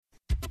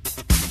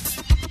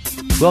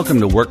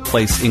Welcome to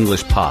Workplace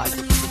English Pod,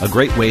 a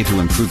great way to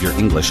improve your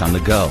English on the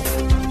go.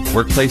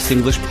 Workplace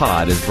English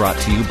Pod is brought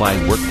to you by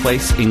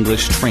Workplace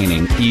English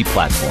Training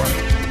e-Platform,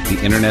 the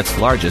Internet's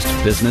largest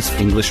business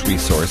English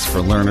resource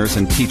for learners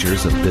and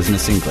teachers of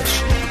business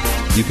English.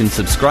 You can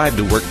subscribe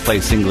to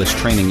Workplace English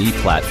Training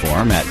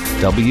e-Platform at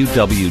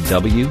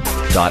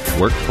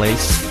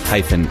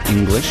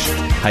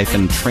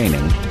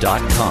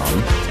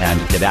www.workplace-english-training.com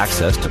and get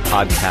access to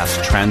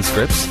podcast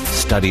transcripts,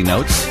 study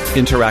notes,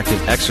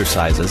 interactive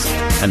exercises,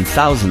 and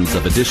thousands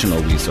of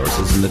additional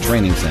resources in the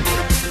Training Center.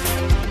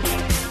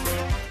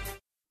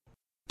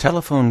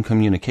 Telephone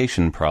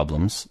Communication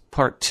Problems,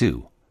 Part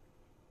 2.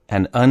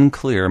 An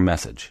Unclear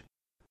Message.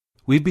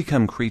 We've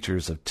become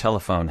creatures of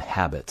telephone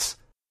habits.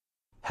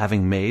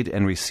 Having made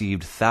and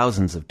received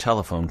thousands of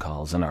telephone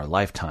calls in our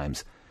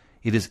lifetimes,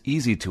 it is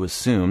easy to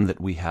assume that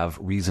we have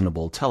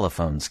reasonable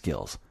telephone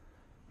skills.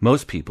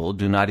 Most people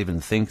do not even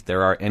think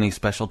there are any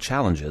special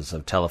challenges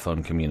of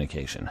telephone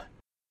communication.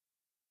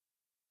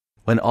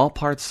 When all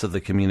parts of the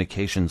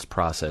communications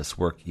process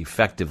work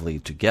effectively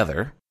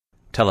together,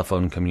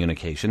 telephone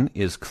communication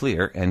is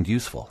clear and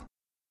useful.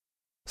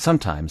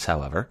 Sometimes,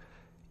 however,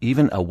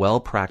 even a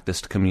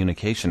well-practiced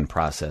communication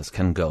process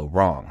can go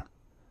wrong.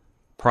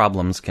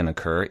 Problems can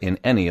occur in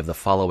any of the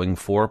following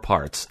four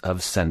parts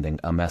of sending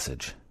a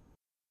message.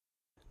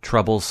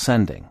 Trouble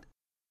sending.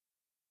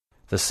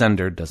 The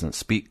sender doesn't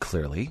speak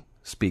clearly,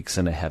 speaks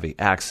in a heavy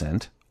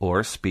accent,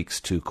 or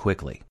speaks too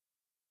quickly.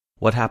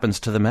 What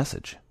happens to the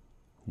message?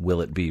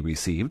 Will it be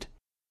received?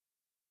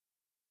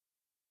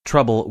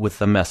 Trouble with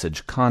the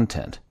message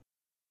content.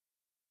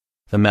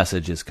 The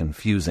message is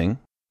confusing,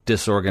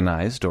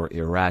 disorganized, or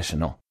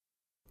irrational.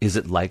 Is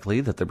it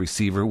likely that the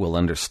receiver will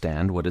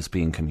understand what is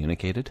being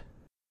communicated?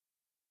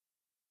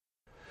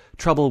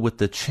 Trouble with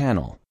the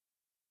channel.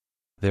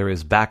 There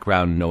is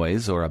background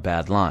noise or a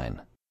bad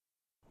line.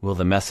 Will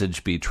the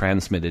message be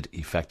transmitted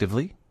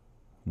effectively?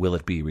 Will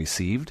it be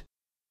received?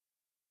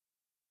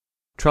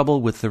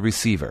 Trouble with the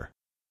receiver.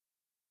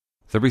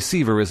 The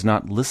receiver is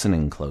not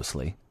listening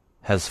closely,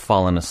 has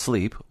fallen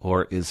asleep,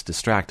 or is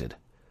distracted.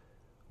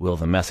 Will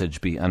the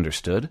message be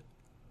understood?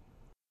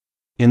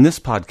 In this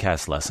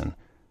podcast lesson,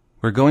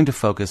 we're going to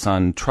focus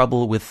on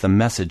trouble with the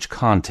message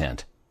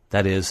content,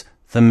 that is,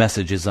 the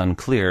message is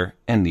unclear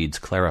and needs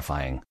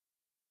clarifying.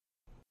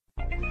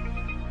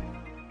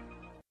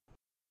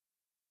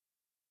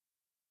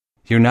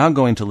 You're now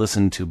going to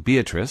listen to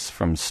Beatrice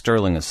from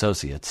Sterling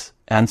Associates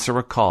answer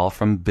a call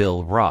from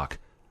Bill Rock,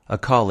 a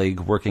colleague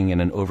working in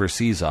an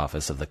overseas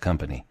office of the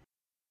company.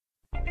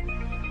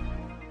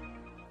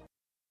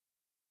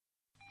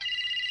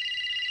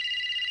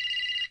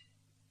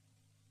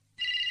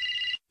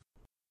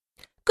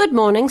 Good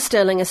morning,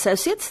 Sterling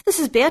Associates. This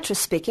is Beatrice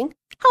speaking.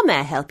 How may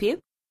I help you?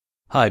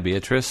 Hi,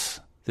 Beatrice.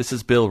 This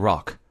is Bill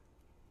Rock.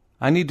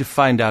 I need to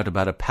find out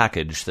about a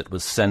package that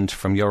was sent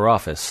from your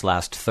office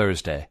last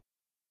Thursday.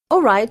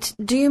 All right.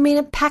 Do you mean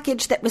a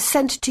package that was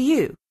sent to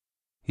you?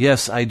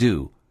 Yes, I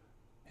do.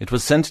 It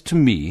was sent to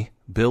me,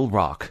 Bill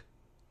Rock,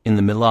 in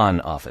the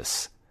Milan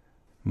office.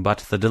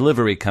 But the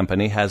delivery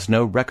company has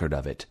no record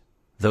of it,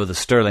 though the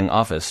Sterling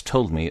office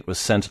told me it was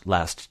sent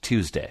last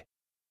Tuesday.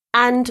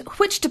 And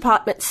which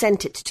department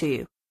sent it to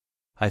you?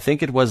 I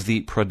think it was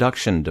the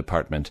production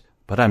department,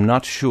 but I'm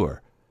not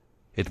sure.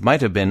 It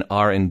might have been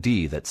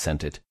R&D that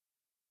sent it.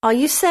 Are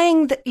you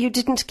saying that you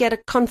didn't get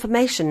a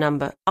confirmation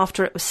number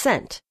after it was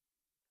sent?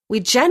 We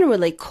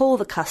generally call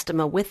the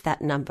customer with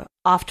that number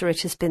after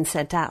it has been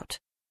sent out.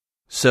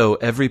 So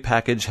every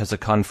package has a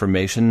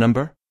confirmation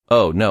number?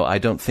 Oh, no, I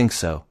don't think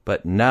so.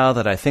 But now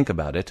that I think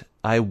about it,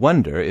 I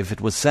wonder if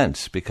it was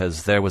sent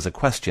because there was a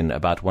question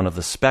about one of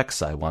the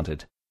specs I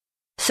wanted.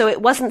 So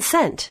it wasn't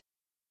sent?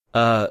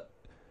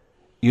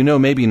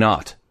 Maybe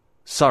not.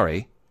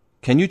 Sorry.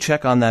 Can you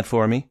check on that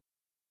for me?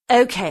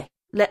 Okay,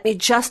 let me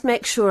just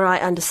make sure I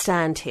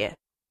understand here.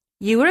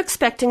 You were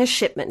expecting a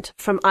shipment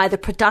from either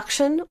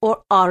production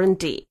or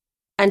R&D,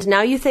 and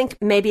now you think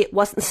maybe it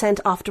wasn't sent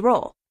after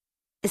all.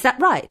 Is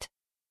that right?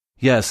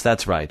 Yes,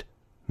 that's right.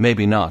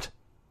 Maybe not.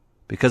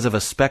 Because of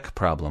a spec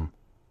problem.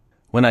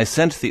 When I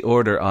sent the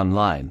order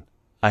online,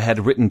 I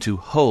had written to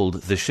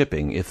hold the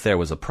shipping if there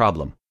was a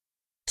problem.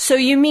 So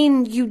you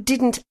mean you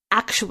didn't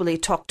actually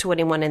talk to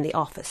anyone in the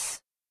office?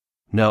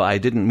 No, I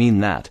didn't mean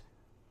that.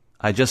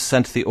 I just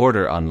sent the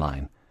order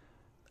online.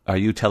 Are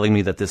you telling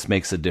me that this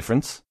makes a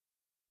difference?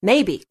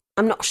 Maybe.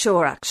 I'm not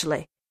sure,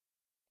 actually.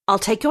 I'll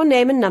take your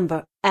name and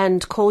number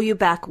and call you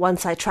back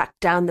once I track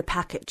down the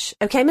package.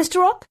 Okay,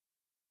 Mr. Rock?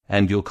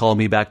 And you'll call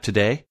me back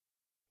today?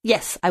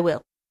 Yes, I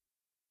will.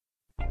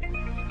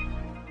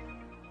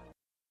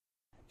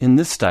 In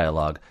this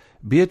dialogue,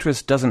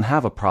 Beatrice doesn't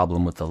have a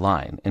problem with the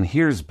line and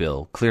hears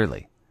Bill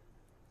clearly.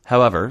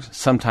 However,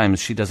 sometimes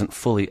she doesn't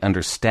fully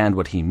understand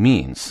what he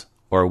means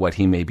or what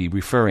he may be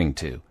referring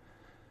to.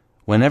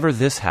 Whenever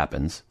this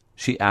happens,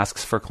 she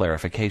asks for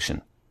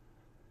clarification.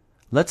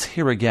 Let's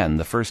hear again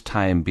the first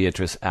time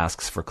Beatrice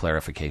asks for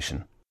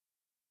clarification.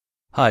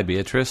 Hi,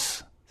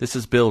 Beatrice. This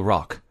is Bill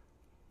Rock.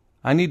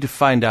 I need to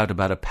find out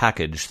about a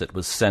package that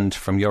was sent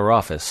from your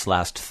office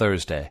last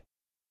Thursday.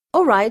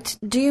 All right,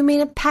 do you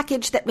mean a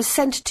package that was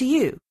sent to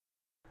you?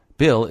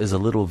 Bill is a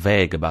little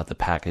vague about the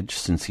package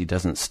since he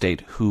doesn't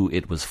state who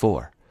it was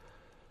for.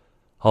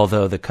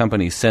 Although the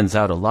company sends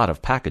out a lot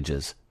of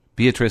packages,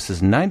 Beatrice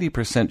is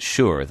 90%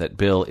 sure that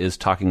Bill is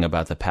talking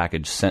about the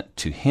package sent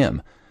to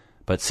him,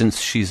 but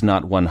since she's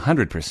not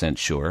 100%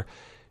 sure,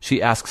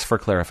 she asks for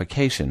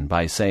clarification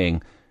by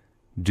saying,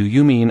 "Do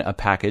you mean a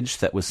package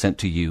that was sent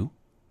to you?"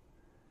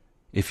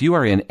 If you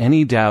are in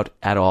any doubt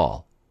at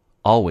all,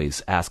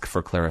 always ask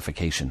for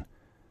clarification.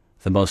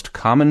 The most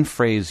common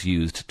phrase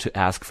used to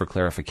ask for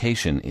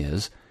clarification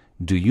is,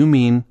 "Do you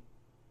mean?"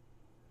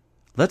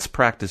 Let's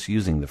practice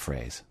using the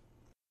phrase.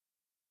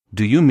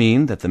 Do you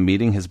mean that the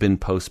meeting has been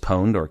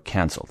postponed or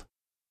canceled?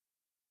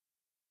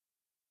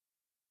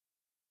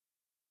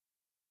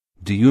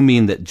 Do you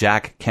mean that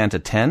Jack can't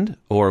attend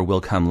or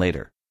will come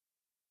later?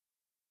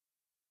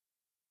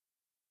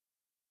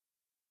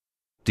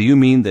 Do you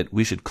mean that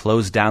we should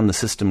close down the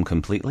system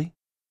completely?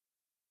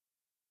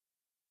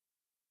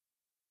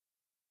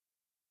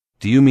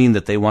 Do you mean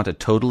that they want a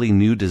totally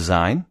new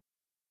design?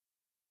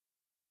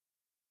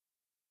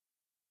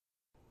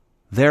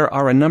 There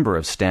are a number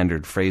of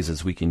standard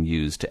phrases we can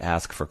use to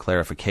ask for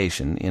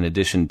clarification in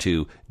addition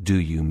to "do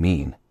you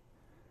mean?"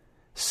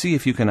 See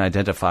if you can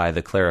identify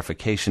the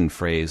clarification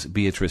phrase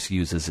Beatrice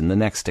uses in the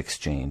next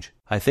exchange.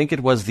 I think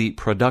it was the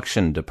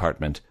production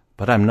department,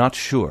 but I'm not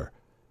sure.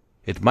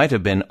 It might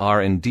have been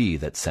R&D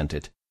that sent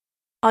it.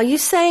 Are you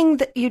saying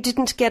that you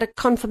didn't get a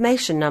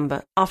confirmation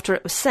number after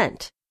it was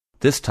sent?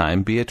 This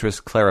time, Beatrice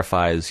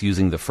clarifies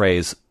using the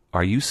phrase,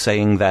 "Are you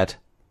saying that?"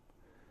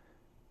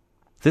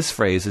 This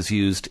phrase is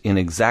used in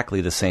exactly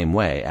the same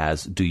way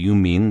as "Do you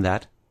mean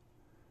that?"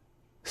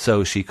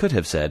 So she could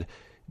have said,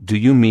 "Do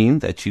you mean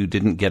that you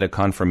didn't get a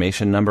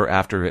confirmation number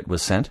after it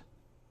was sent?"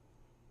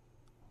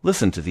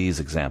 Listen to these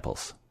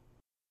examples.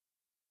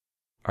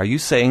 Are you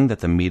saying that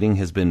the meeting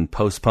has been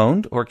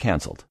postponed or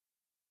canceled?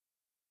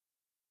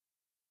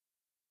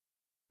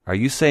 Are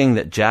you saying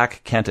that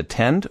Jack can't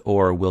attend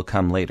or will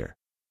come later?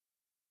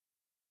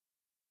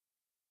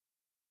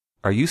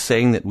 Are you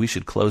saying that we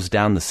should close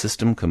down the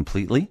system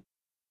completely?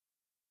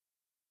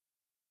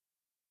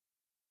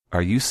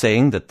 Are you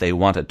saying that they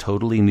want a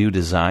totally new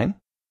design?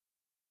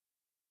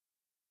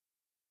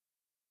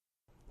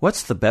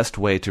 What's the best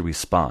way to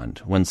respond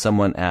when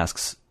someone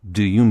asks,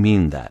 "Do you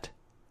mean that?"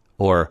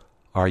 or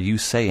 "Are you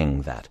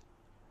saying that?"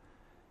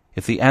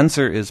 If the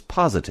answer is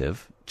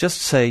positive,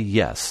 just say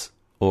yes,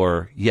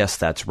 or "Yes,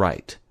 that's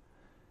right."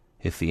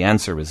 If the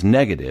answer is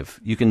negative,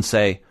 you can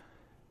say,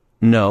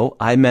 "No,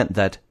 I meant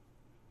that,"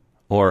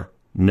 or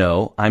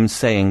 "No, I'm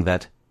saying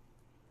that."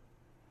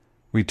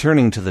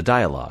 Returning to the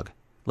dialogue,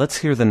 let's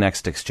hear the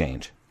next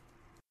exchange.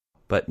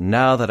 "But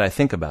now that I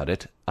think about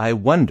it, I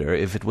wonder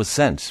if it was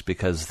sent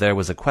because there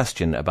was a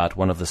question about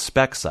one of the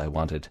specs I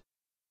wanted."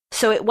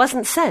 So it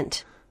wasn't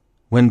sent?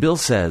 When Bill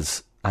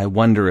says, "I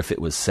wonder if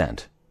it was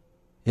sent,"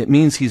 it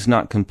means he's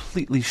not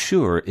completely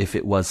sure if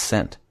it was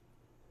sent.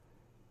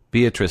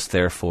 Beatrice,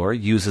 therefore,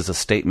 uses a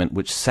statement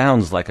which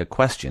sounds like a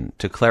question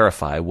to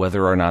clarify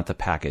whether or not the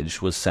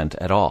package was sent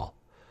at all.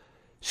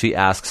 She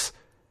asks,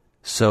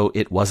 "So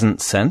it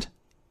wasn't sent?"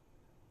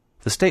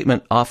 The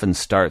statement often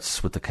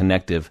starts with the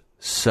connective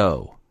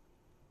 "so."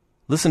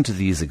 Listen to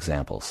these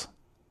examples.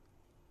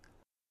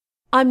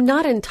 I'm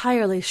not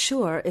entirely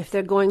sure if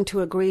they're going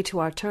to agree to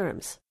our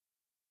terms.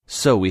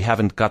 So we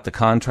haven't got the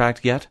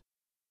contract yet?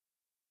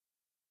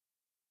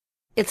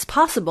 It's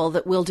possible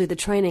that we'll do the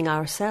training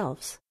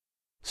ourselves.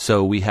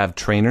 So we have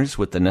trainers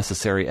with the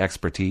necessary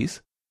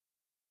expertise?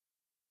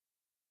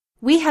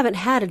 We haven't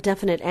had a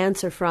definite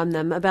answer from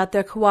them about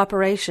their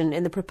cooperation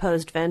in the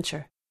proposed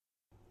venture.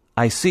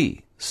 I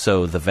see.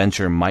 So the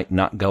venture might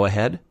not go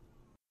ahead?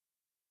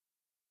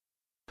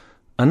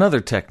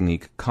 Another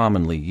technique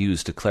commonly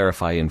used to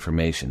clarify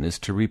information is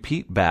to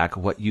repeat back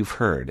what you've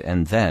heard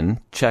and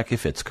then check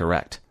if it's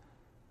correct.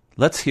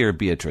 Let's hear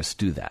Beatrice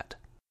do that.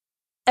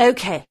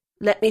 Okay,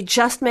 let me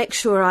just make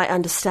sure I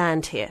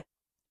understand here.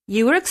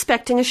 You were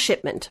expecting a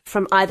shipment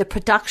from either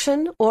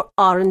production or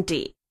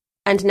R&D,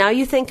 and now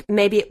you think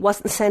maybe it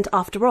wasn't sent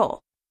after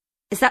all.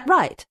 Is that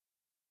right?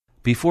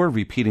 Before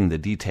repeating the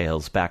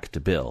details back to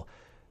Bill,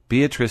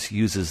 Beatrice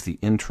uses the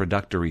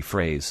introductory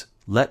phrase,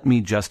 "Let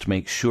me just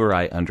make sure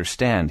I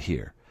understand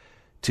here,"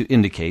 to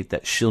indicate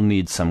that she'll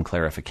need some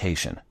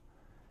clarification.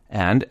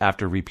 And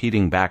after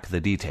repeating back the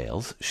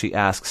details, she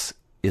asks,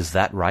 "Is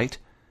that right?"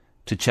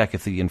 to check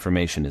if the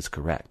information is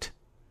correct.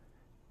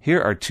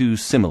 Here are two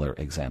similar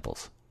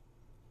examples.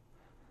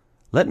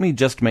 Let me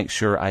just make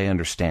sure I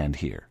understand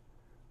here.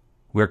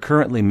 We're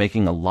currently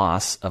making a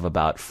loss of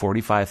about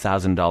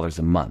 $45,000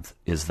 a month.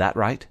 Is that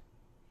right?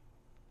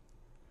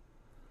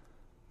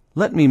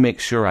 Let me make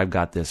sure I've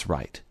got this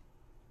right.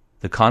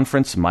 The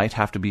conference might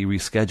have to be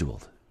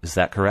rescheduled. Is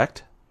that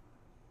correct?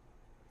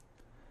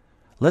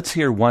 Let's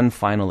hear one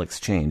final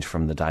exchange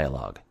from the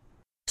dialogue.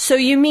 So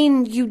you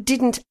mean you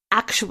didn't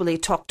actually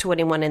talk to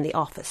anyone in the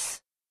office?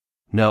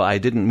 No, I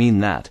didn't mean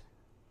that.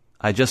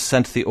 I just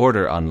sent the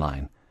order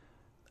online.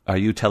 Are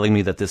you telling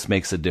me that this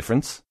makes a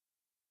difference?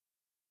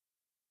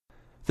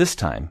 This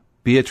time,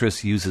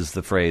 Beatrice uses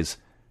the phrase,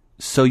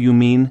 "So you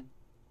mean?"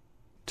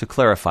 to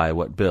clarify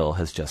what Bill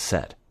has just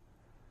said.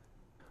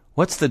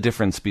 What's the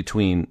difference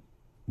between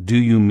 "do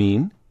you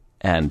mean"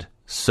 and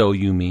 "so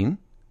you mean"?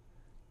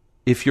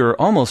 If you're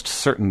almost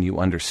certain you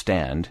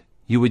understand,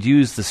 you would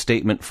use the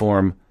statement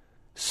form,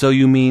 "So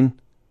you mean?"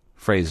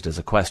 phrased as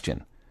a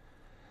question.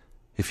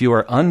 If you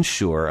are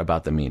unsure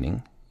about the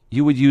meaning,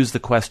 you would use the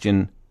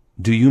question,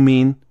 "Do you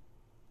mean?"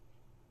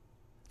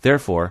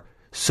 Therefore,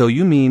 "so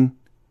you mean"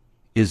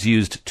 is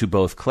used to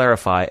both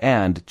clarify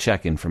and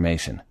check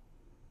information.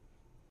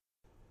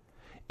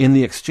 In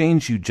the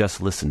exchange you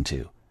just listened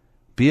to,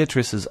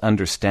 Beatrice's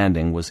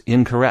understanding was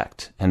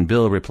incorrect, and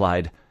Bill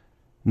replied,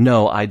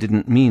 "No, I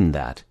didn't mean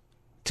that,"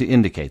 to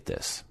indicate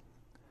this.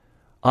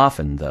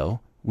 Often, though,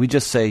 we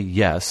just say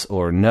yes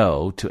or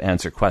no to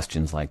answer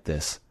questions like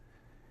this.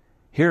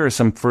 Here are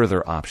some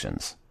further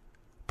options.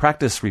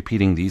 Practice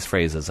repeating these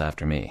phrases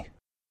after me.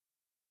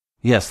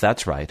 Yes,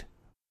 that's right.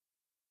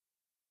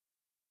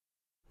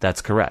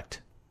 That's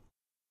correct.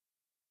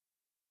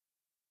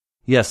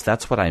 Yes,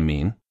 that's what I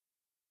mean.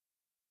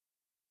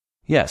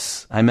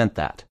 Yes, I meant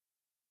that.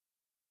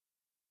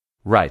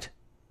 Right.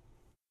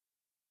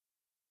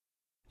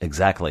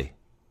 Exactly.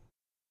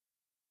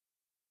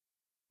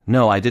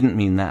 No, I didn't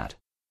mean that.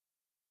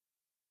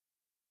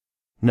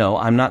 No,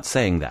 I'm not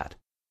saying that.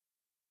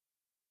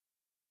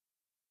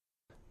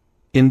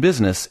 In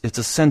business, it's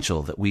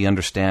essential that we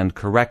understand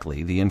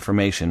correctly the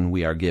information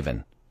we are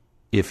given.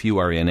 If you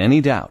are in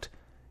any doubt,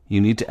 you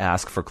need to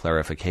ask for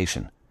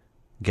clarification.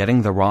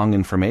 Getting the wrong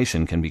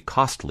information can be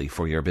costly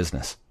for your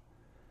business.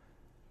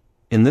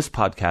 In this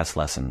podcast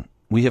lesson,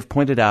 we have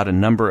pointed out a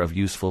number of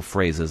useful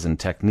phrases and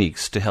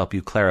techniques to help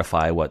you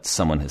clarify what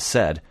someone has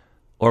said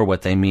or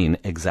what they mean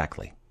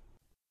exactly.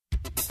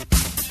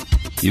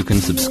 You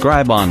can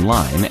subscribe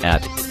online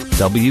at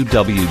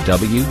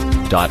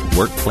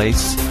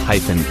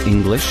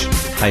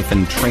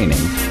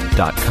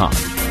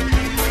www.workplace-english-training.com.